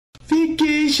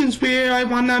vacation's where I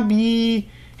wanna be.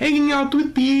 Hanging out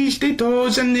with beach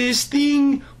potatoes and this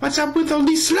thing. What's up with all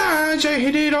these slides? I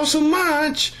hate it all so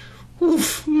much.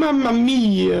 Oof, mamma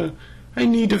mia. I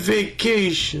need a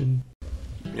vacation.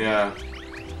 Yeah.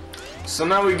 So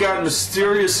now we got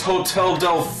Mysterious Hotel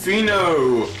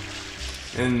Delfino.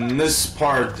 In this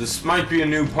part, this might be a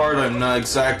new part, I'm not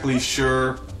exactly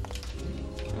sure.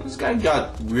 This guy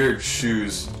got weird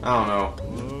shoes. I don't know.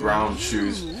 Brown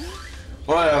shoes.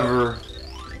 Whatever.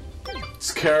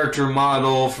 It's character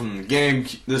model from the game.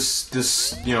 This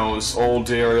you know, this old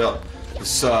area.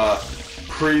 This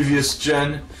previous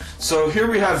gen. So here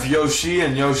we have Yoshi,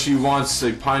 and Yoshi wants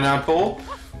a pineapple.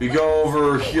 We go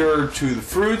over here to the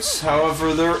fruits.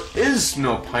 However, there is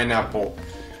no pineapple.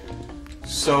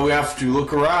 So we have to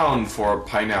look around for a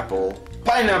pineapple.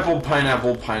 Pineapple,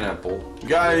 pineapple, pineapple. The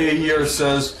guy here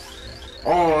says,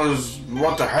 "Oh,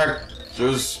 what the heck?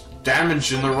 There's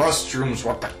damage in the restrooms.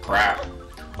 What the crap?"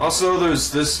 Also, there's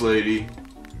this lady.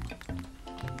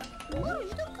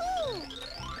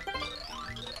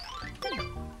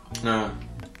 Yeah,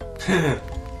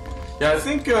 I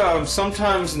think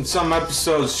sometimes in some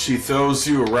episodes she throws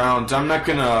you around. I'm not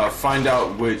gonna find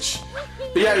out which.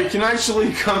 But yeah, you can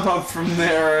actually come up from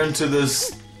there into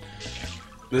this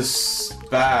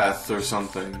bath or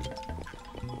something.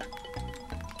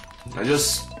 I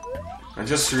just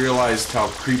realized how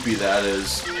creepy that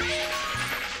is.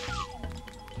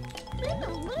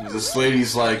 This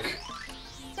lady's like,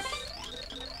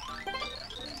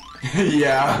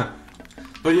 yeah.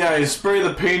 But yeah, you spray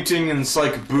the painting and it's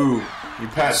like boo. You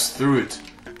pass through it.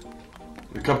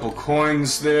 A couple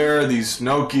coins there, these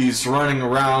Nokis running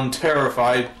around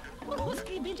terrified.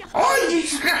 Oh,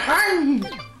 he's behind!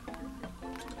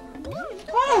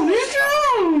 Oh, he's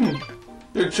down!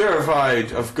 They're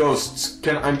terrified of ghosts.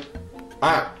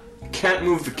 I can't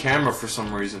move the camera for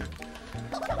some reason.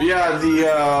 But yeah,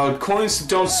 the coins that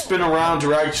don't spin around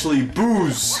are actually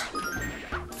boos.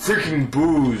 Freaking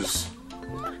boos.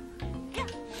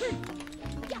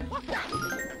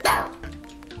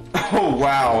 Oh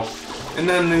wow. And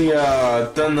then the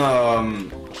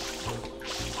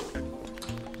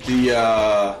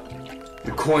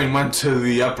coin went to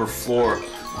the upper floor.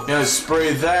 Yeah,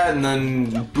 spray that and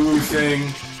then boo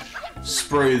thing.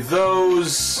 Spray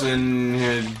those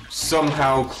and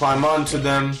somehow climb onto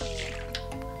them.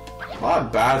 A lot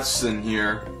of baths in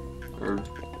here. Or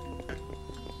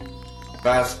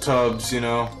bathtubs, you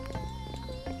know.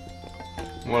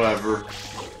 Whatever.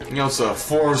 You know, it's a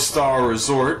 4-star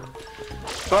resort.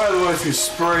 By the way, if you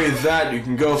spray that, you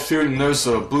can go through it and there's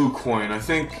a blue coin. I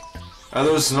think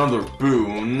there's another boo,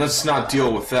 and let's not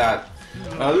deal with that.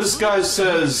 This guy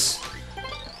says,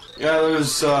 yeah,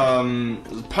 there's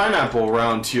pineapple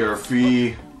around here. If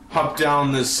we hop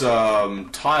down this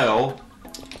tile,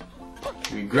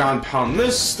 we ground pound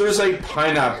this, there's a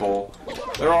pineapple.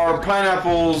 There are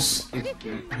pineapples.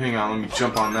 Hang on, let me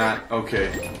jump on that.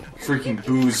 Okay. Freaking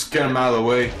boos, get him out of the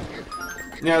way.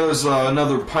 Yeah, there's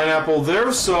another pineapple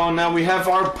there, so now we have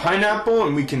our pineapple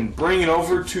and we can bring it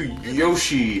over to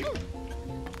Yoshi.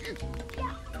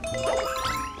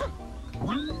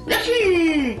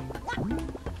 Yoshi!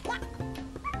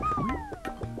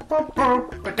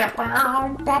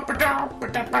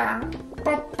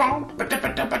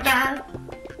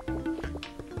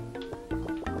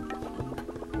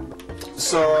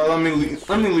 So let me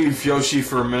leave Yoshi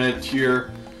for a minute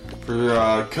here, for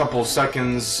a couple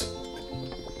seconds.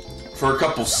 For a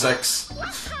couple secs.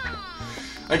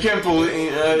 I can't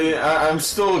believe I'm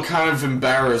still kind of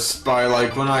embarrassed by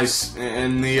like when I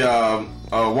in the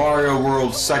Wario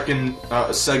World second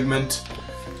segment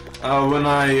when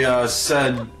I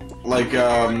said like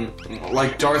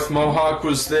Darth Mohawk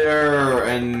was there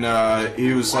and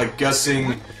he was like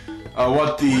guessing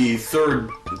what the third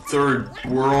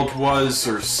world was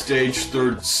or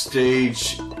third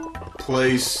stage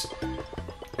place.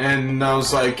 And I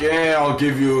was like, yeah, I'll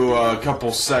give you a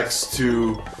couple secs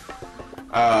to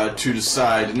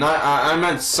decide. And I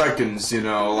meant seconds, you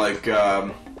know, like,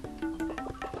 you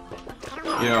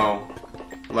know,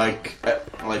 like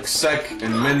sec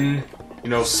and min,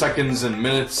 you know, seconds and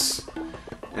minutes,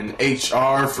 and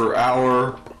HR for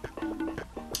hour,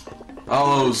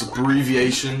 all those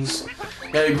abbreviations.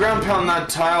 Yeah, you ground pound that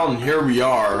tile, and here we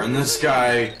are, and this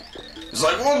guy is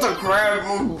like, what the crap,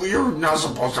 you're not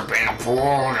supposed to be in a pool.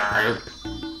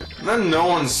 And then no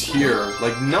one's here,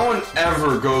 like, no one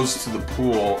ever goes to the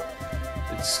pool.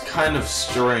 It's kind of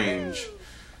strange.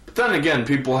 But then again,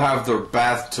 people have their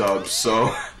bathtubs,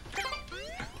 so...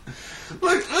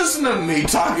 Like, listen to me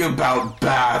talking about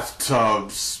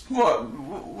bathtubs.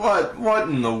 What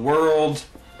in the world?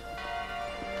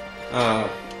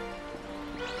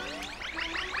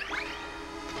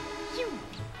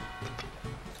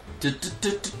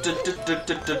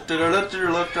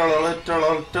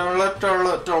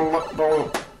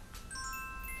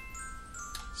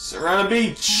 Serena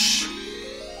Beach.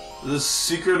 The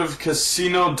secret of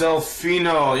Casino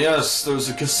Delfino. Yes, there's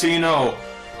a casino.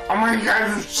 Oh my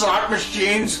god, the slot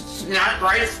machines. It's not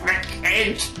right for the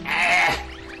kids.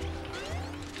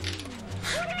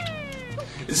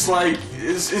 It's like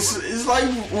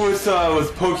with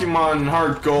Pokemon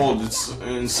Heart Gold. It's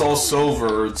Soul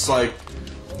Silver. It's like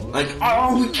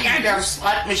oh, we can't have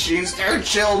slot machines. They're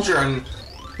children.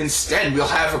 Instead, we'll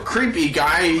have a creepy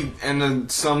guy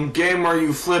and some game where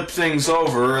you flip things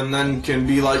over and then can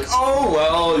be like, oh,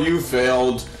 well, you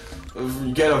failed.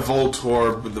 You get a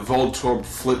Voltorb with the Voltorb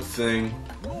flip thing.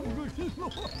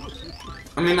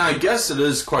 I mean, I guess it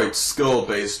is quite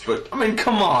skill-based, but, I mean,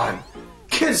 come on.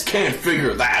 Kids can't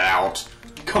figure that out.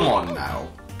 Come on now.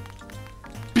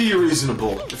 Be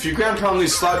reasonable. If you grab on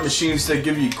these slot machines, they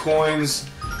give you coins.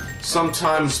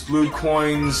 Sometimes blue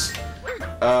coins.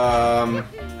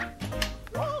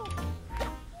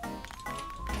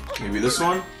 Maybe this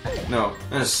one? No,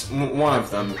 one of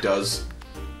them does.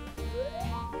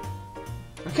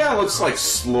 It kinda looks like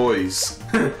sloys.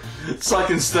 It's like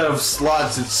instead of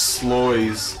slots, it's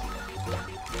sloys.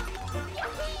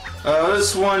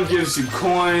 This one gives you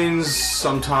coins,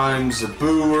 sometimes a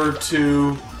boo or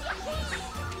two.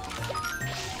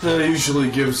 That usually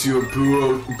gives you a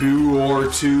boo or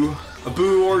two. A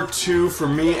boo or two for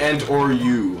me and or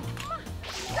you.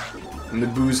 And the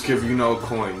boos give you no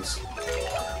coins.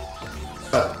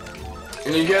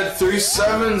 And you get 3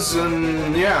 7s,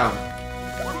 and yeah.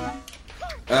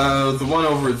 The one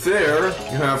over there,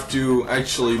 you have to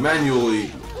actually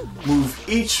manually move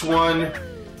each one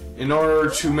in order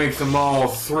to make them all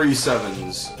 3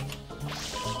 7s.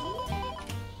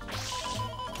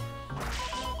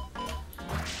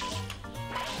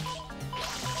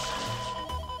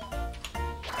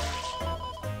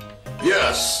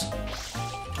 Yes!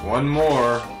 One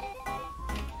more.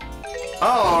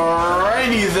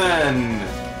 Alrighty then!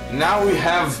 Now we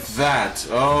have that.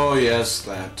 Oh yes,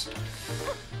 that.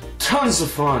 Tons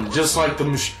of fun, just like the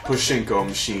Pushinko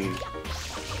machine.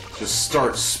 Just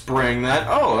start spraying that.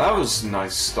 Oh, that was a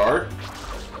nice start.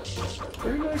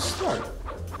 Very nice start.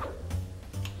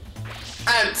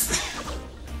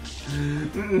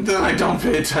 And then I don't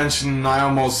pay attention and I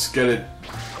almost get it.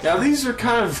 Yeah, these are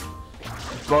kind of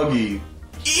buggy.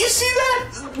 You see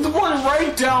that? The one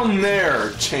right down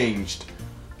there changed.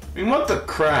 I mean, what the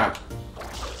crap?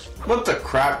 What the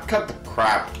crap? Cut the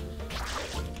crap.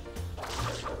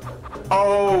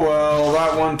 Oh, well,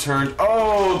 that one turned.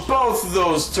 Oh, both of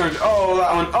those turned. Oh,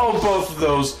 that one. Oh, both of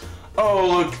those. Oh,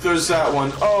 look, there's that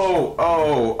one. Oh,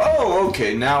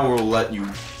 okay, now we'll let you.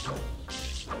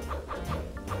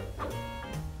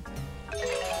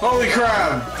 Holy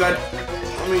crap! That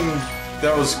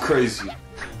was crazy.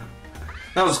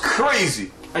 That was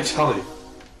crazy, I tell you.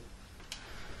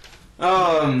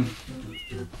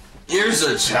 Here's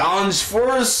a challenge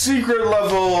for a secret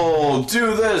level!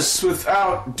 Do this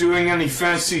without doing any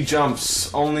fancy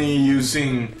jumps, only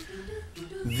using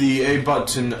the A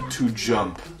button to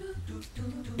jump.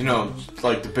 You know,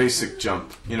 like the basic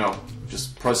jump. You know,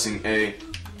 just pressing A.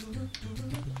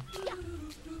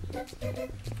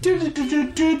 I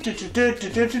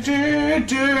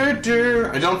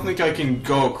don't think I can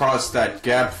go across that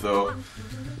gap though.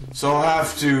 So I'll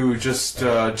have to just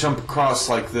jump across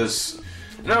like this.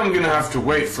 Now I'm gonna have to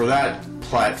wait for that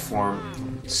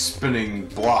platform spinning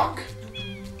block.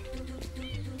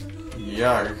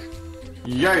 Yarg.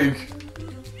 Yarg.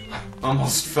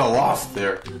 Almost fell off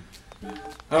there.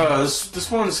 This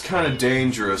one's kinda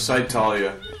dangerous, I tell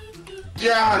ya.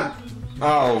 Yeah!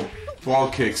 Oh,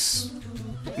 wall kicks.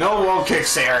 No wall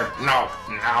kicks here! No,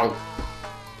 no.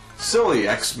 Silly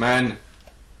X-Men.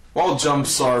 Wall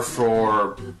jumps are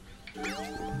for...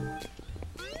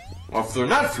 Well, if they're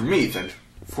not for me, then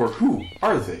for who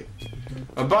are they?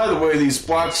 By the way, these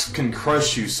blocks can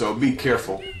crush you, so be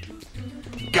careful.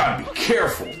 You gotta be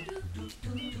careful!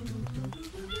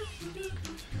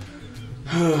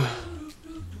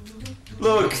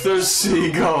 Look, there's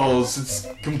seagulls. It's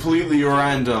completely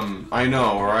random. I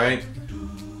know, right?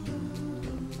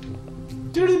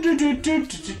 Don't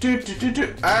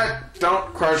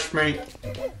crush me.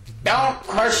 Don't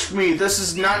crush me. This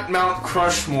is not Mount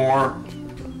Crushmore.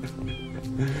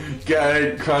 Get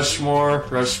it? Crushmore?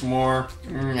 Rushmore?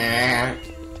 Nah.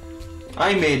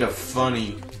 I made a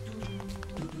funny.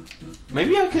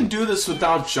 Maybe I can do this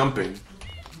without jumping.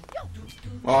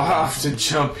 Well, I'll have to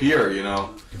jump here, you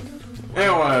know. Eh,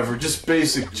 whatever. Just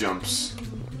basic jumps.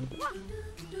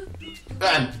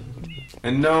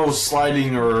 And no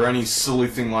sliding or any silly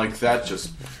thing like that,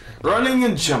 just Running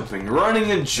and jumping,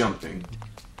 running and jumping.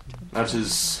 That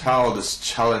is how this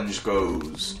challenge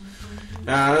goes.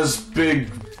 Now this big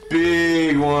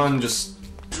one just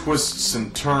twists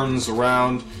and turns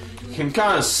around. You can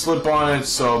kind of slip on it,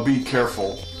 so be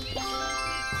careful.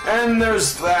 And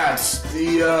there's that,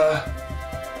 the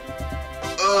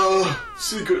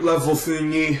secret level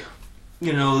thingy.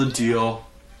 You know the deal.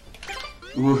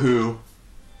 Woohoo.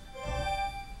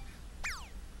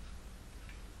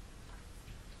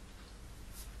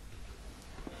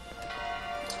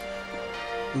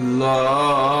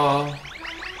 La.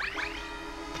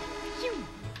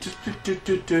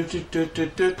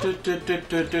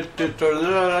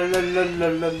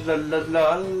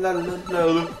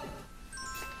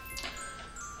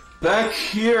 Back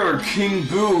here, King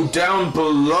Boo, down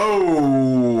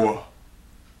below.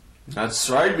 That's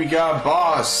right, we got a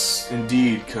boss,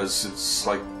 indeed, because it's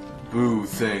like Boo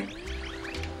thing.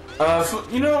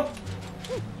 You know,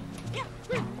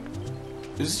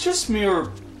 is it just me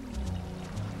or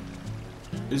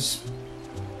is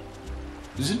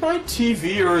it my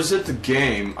TV or is it the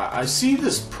game? I see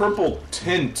this purple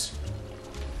tint.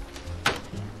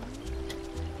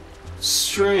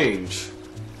 Strange.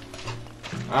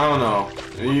 I don't know.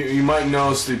 You might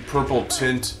notice the purple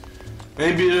tint.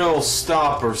 Maybe it'll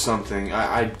stop or something.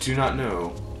 I do not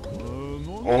know.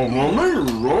 Oh,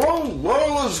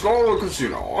 well, let's go to the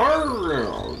casino.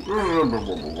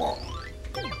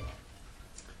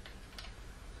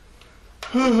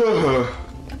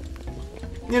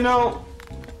 You know,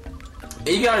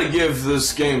 you gotta give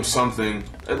this game something.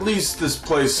 At least this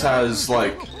place has,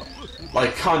 like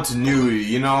continuity,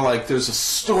 you know? Like, there's a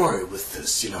story with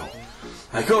this, you know?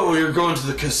 Like, oh, you're going to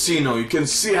the casino, you can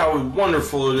see how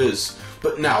wonderful it is.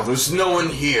 But now there's no one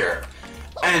here.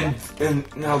 And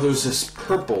now there's this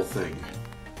purple thing.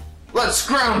 Let's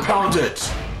ground pound it!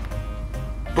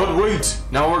 But wait,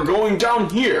 now we're going down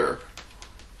here.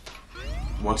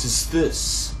 What is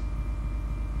this?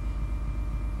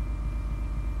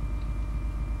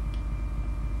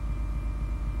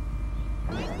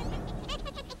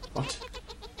 What?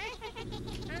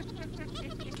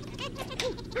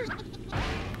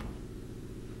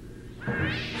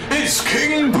 It's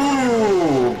King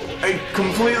Boo! A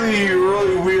completely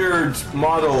really weird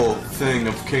model thing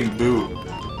of King Boo.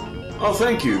 Oh,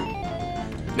 thank you.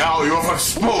 Now you have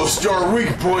exposed your weak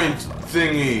point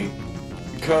thingy.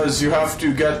 Because you have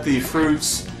to get the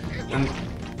fruits and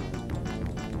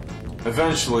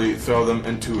eventually throw them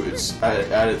into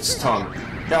at its tongue.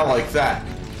 Yeah, like that.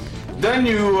 Then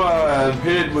you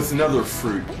hit it with another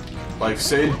fruit. Like,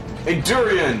 say, a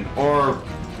durian, or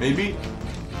maybe...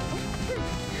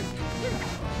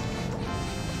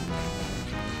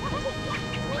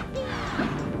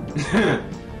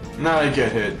 Now I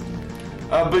get hit.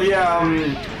 But yeah,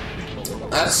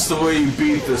 that's the way you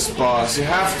beat this boss. You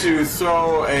have to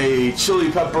throw a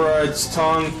chili pepper at its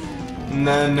tongue, and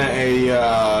then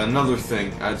another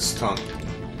thing at its tongue.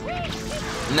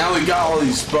 Now we got all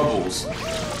these bubbles.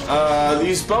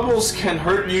 These bubbles can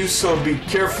hurt you, so be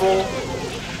careful.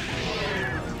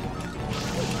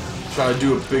 Try to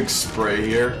do a big spray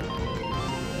here.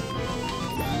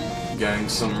 Getting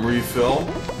some refill.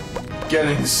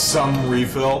 Getting some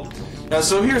refill. Now,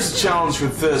 so here's the challenge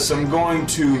with this. I'm going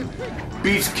to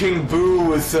beat King Boo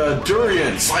with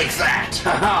durians like that.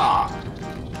 Haha!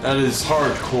 That is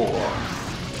hardcore.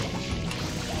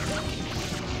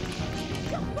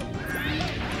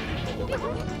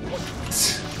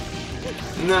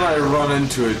 And then I run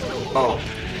into it. Oh.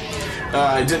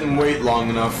 I didn't wait long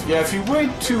enough. Yeah, if you wait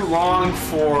too long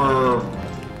for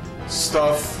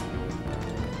stuff...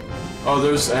 Oh,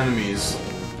 there's enemies.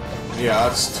 Yeah,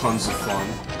 that's tons of fun.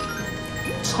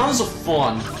 Tons of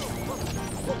fun!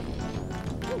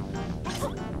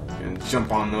 And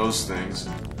jump on those things.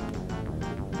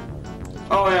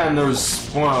 Oh yeah, and there's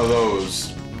one of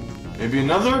those. Maybe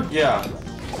another? Yeah.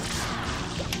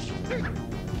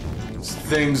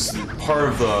 Things, part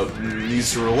of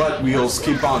these roulette wheels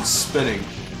keep on spinning.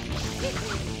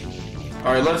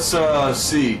 Alright, let's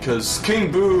see, because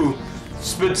King Boo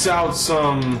spits out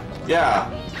some, yeah,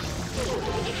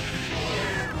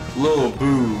 little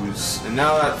boos, and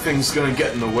now that thing's gonna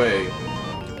get in the way.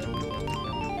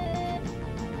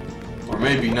 Or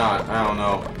maybe not, I don't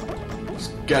know. Let's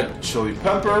get chili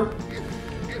pepper,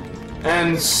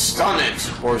 and stun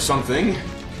it, or something,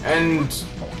 and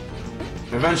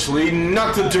eventually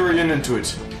knock the durian into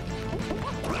it.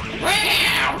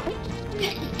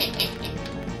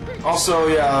 Also,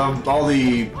 yeah, all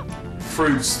the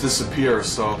fruits disappear,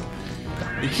 so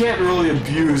you can't really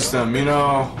abuse them, you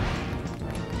know?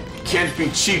 Can't be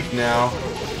cheap now.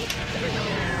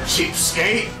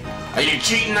 Cheapskate! Are you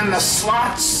cheating on the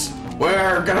slots?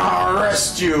 We're gonna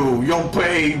arrest you. You'll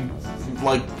pay,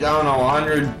 like, I don't know,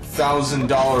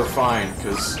 $100,000 fine,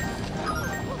 because,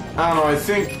 I don't know, I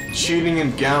think cheating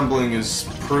and gambling is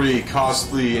pretty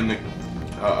costly in the,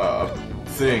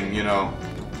 thing, you know.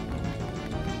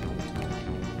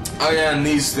 Oh yeah, and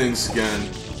these things again.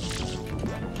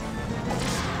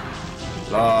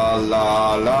 La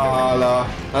la la la.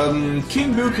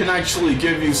 King Boo can actually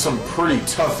give you some pretty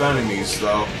tough enemies,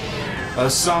 though.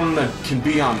 Some that can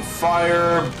be on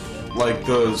fire, like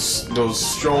those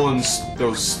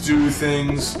stew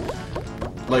things,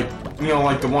 like, you know,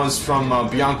 like the ones from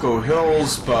Bianco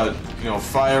Hills, but, you know,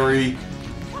 fiery.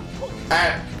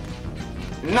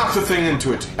 Knock the thing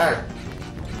into it.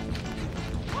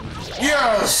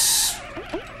 Yes!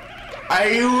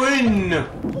 I win!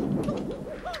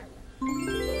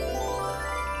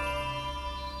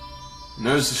 And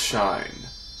there's the shine.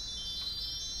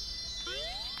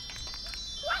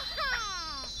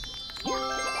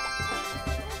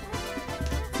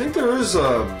 I think there is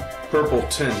a purple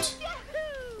tint.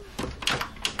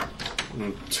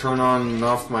 And turn on and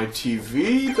off my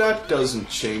TV, that doesn't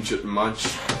change it much.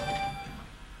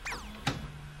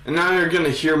 And now you're gonna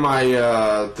hear my,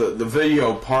 the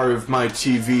video part of my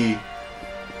TV.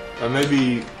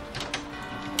 Maybe...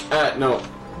 no.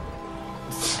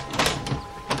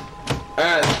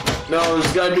 No,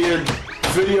 there's gotta be a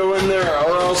video in there,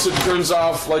 or else it turns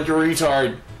off like a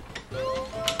retard.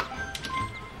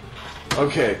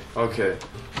 Okay, okay.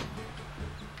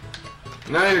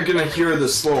 Now you're gonna hear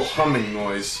this little humming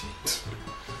noise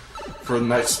for the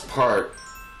next part.